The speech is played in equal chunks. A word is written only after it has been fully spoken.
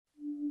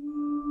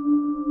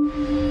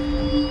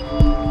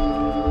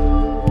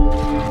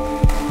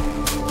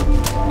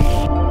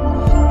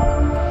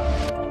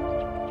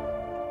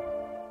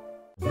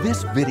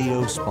This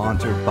video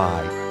sponsored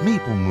by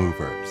Meeple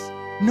Movers.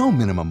 No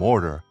minimum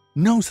order,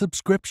 no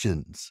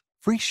subscriptions.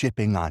 Free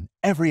shipping on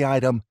every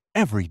item,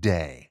 every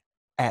day.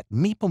 At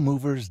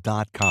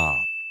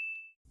meeplemovers.com.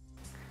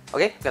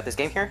 Okay, got this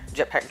game here,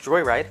 Jetpack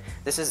Joyride.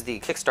 This is the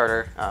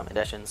Kickstarter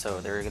edition, so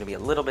there are going to be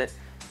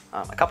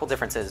a couple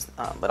differences,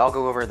 but I'll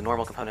go over the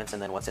normal components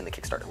and then what's in the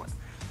Kickstarter one.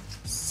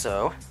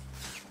 So,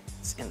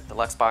 it's in the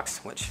deluxe box,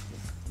 which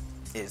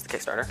is the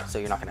Kickstarter, so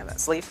you're not going to have that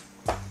sleeve.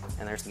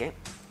 And there's the game.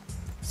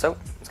 So,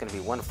 it's going to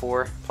be 1 to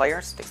 4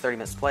 players, takes 30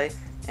 minutes to play,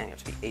 and you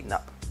have to be 8 and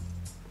up.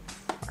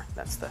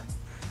 That's the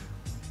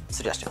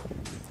suggestion.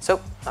 So,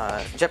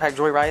 Jetpack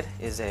Joyride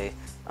is a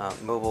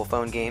mobile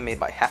phone game made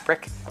by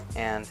Halfbrick,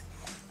 and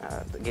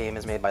the game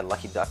is made by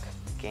Lucky Duck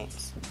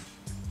Games.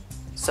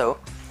 So,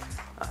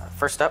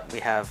 first up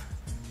we have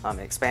an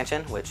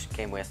expansion, which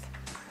came with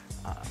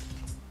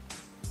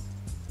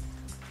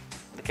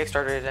the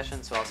Kickstarter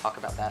edition, so I'll talk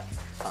about that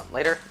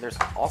later. There's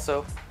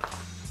also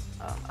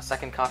a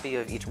second copy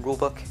of each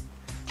rulebook,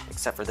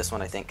 except for this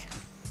one, I think,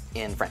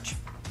 in French.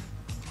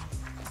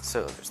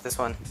 So there's this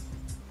one's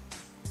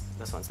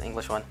the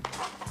English one,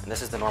 and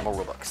this is the normal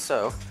rulebook.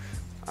 So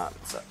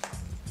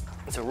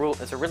it's a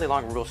really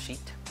long rule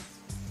sheet.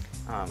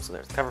 So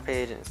there's the cover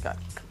page, and it's got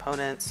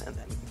components, and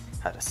then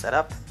how to set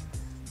up,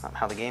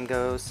 how the game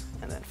goes,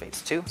 and then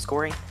phase 2,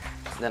 scoring.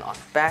 And then on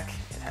the back,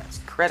 it has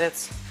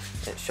credits.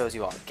 It shows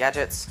you all the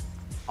gadgets,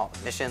 all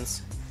the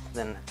missions,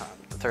 then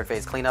the third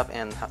phase cleanup,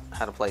 and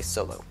how to play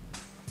solo.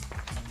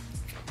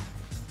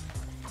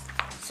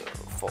 So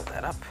fold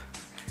that up.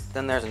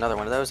 Then there's another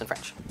one of those in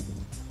French.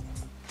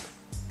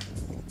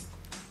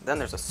 Then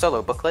there's a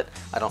solo booklet.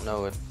 I don't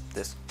know if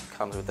this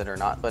comes with it or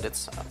not, but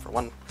it's for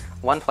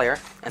one player,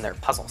 and they're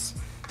puzzles.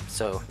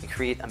 So you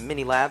create a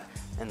mini lab,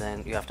 and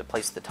then you have to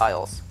place the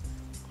tiles.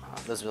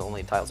 Those are the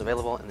only tiles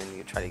available, and then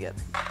you try to get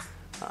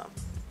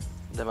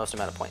the most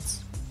amount of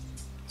points.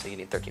 So you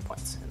need 13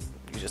 points, and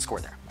you just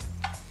score there.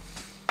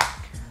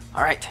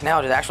 All right, now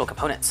to the actual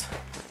components.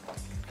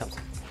 It comes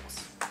in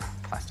this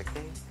plastic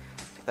thing.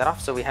 Take that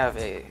off. So we have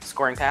a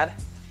scoring pad.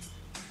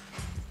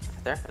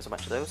 Right there, there's a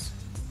bunch of those.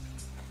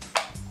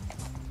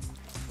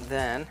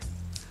 Then,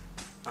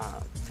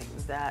 I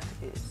think that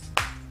is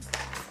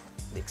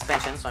the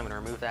expansion, so I'm going to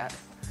remove that.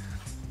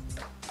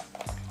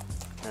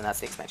 And that's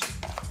the expansion.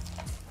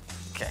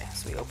 Okay,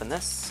 so we open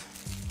this.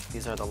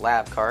 These are the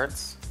lab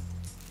cards.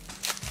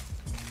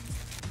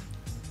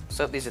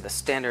 So these are the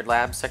standard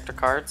lab sector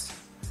cards.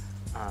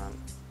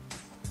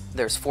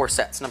 There's 4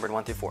 sets, numbered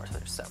 1 through 4. So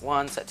there's set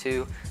 1, set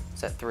 2,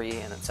 set 3,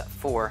 and then set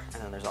 4.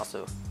 And then there's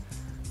also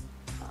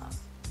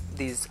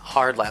these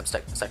hard lab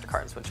sector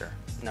cards, which are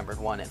numbered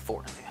 1 and 4.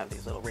 And they have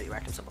these little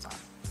radioactive symbols on them.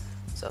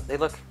 So they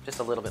look just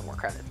a little bit more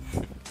crowded.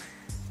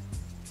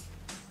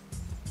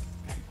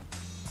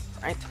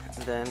 Right,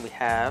 and then we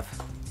have,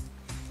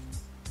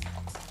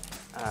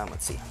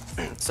 let's see.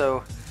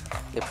 So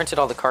they printed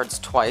all the cards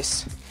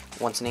twice,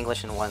 once in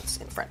English and once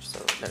in French. So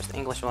there's the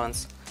English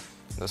ones,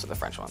 those are the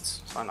French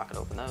ones. So I'm not going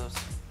to open those.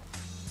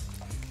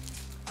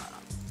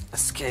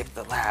 Escape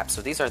the lab.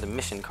 So these are the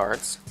mission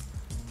cards.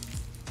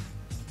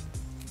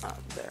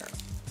 There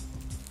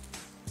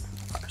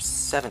are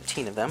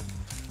 17 of them.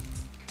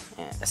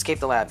 And escape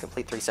the lab,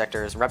 complete 3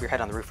 sectors, rub your head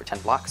on the roof for 10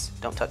 blocks,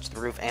 don't touch the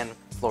roof and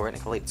floor in a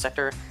completed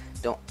sector,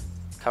 don't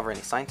cover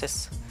any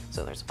scientists.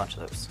 So there's a bunch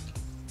of those.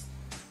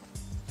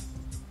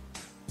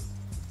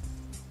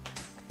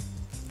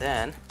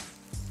 Then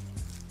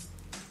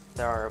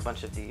there are a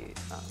bunch of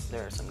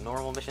there are some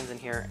normal missions in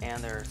here,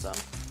 and there are some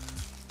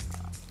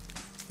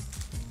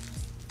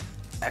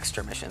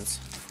extra missions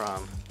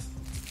from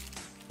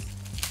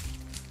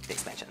the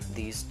expansion.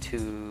 These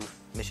 2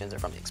 missions are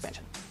from the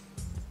expansion.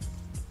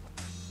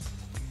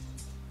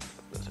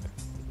 Those are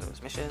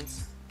those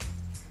missions.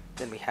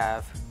 Then we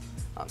have,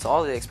 so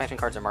all the expansion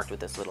cards are marked with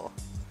this little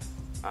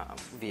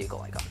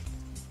vehicle icon.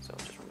 So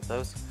just remove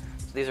those.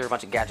 So these are a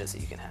bunch of gadgets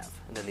that you can have.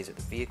 And then these are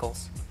the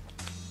vehicles.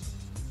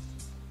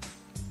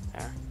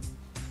 There.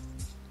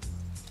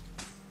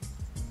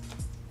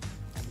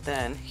 And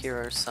then here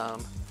are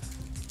some,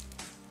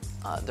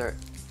 I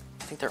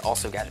think they're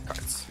also gadget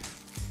cards.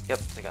 Yep,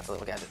 they got the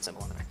little gadget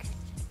symbol on the back.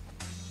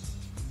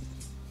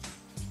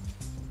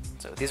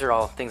 So these are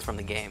all things from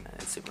the game,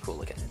 and it's super cool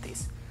looking at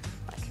these.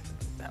 Like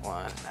that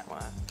one,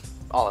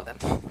 all of them.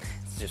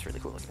 It's just really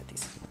cool looking at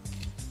these.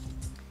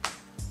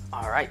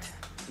 Alright,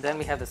 then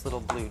we have this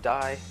little blue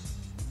die,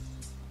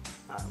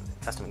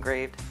 custom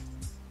engraved.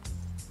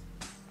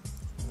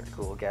 Very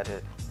cool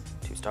gadget.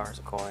 2 stars,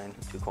 a coin,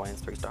 2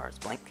 coins, 3 stars,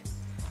 blank.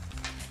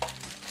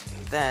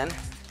 And then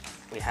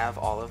we have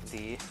all of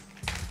the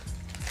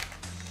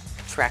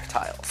track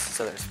tiles.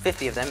 So there's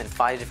 50 of them in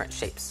 5 different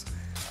shapes.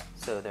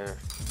 So they're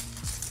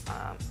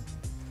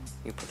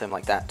you put them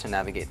like that to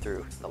navigate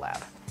through the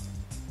lab.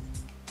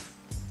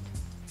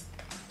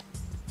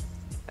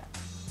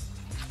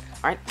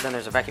 Alright, then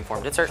there's a vacuum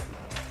formed insert.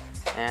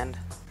 And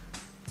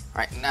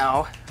alright,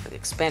 now for the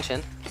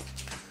expansion.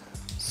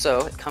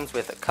 So it comes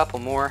with a couple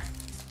more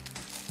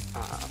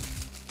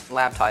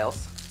lab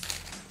tiles.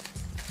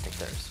 I think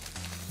there's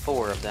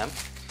 4 of them.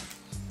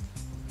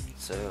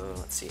 So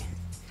let's see,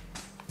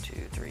 2,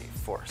 3,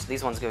 4. So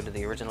these ones go to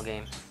the original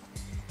game.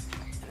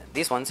 And then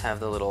these ones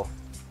have the little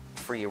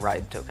free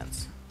ride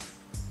tokens.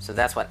 So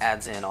that's what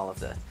adds in all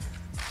of the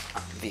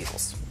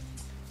vehicles.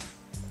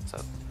 So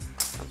it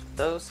comes with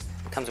those.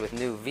 It comes with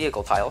new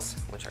vehicle tiles,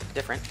 which are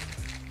different.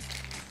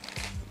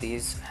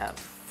 These have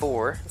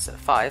 4 instead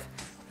of 5.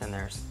 Then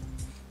there's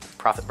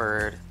Prophet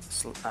Bird,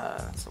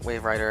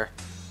 Wave Rider,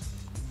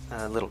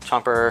 Little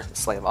Chomper,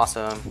 Sleigh of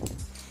Awesome,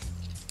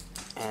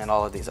 and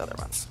all of these other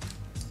ones.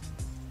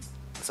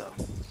 So,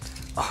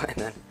 oh, and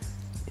then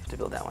you have to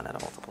build that one out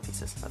of multiple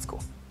pieces. That's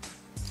cool.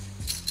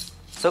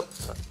 So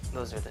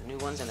those are the new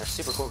ones, and they're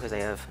super cool because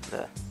they have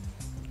the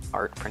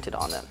art printed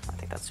on them. I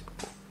think that's super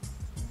cool.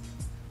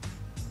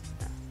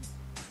 Yeah.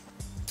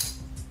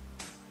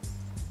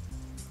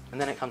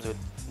 And then it comes with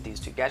these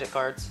 2 gadget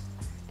cards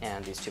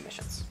and these 2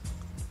 missions.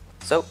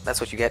 So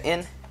that's what you get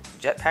in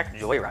Jetpack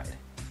Joyride.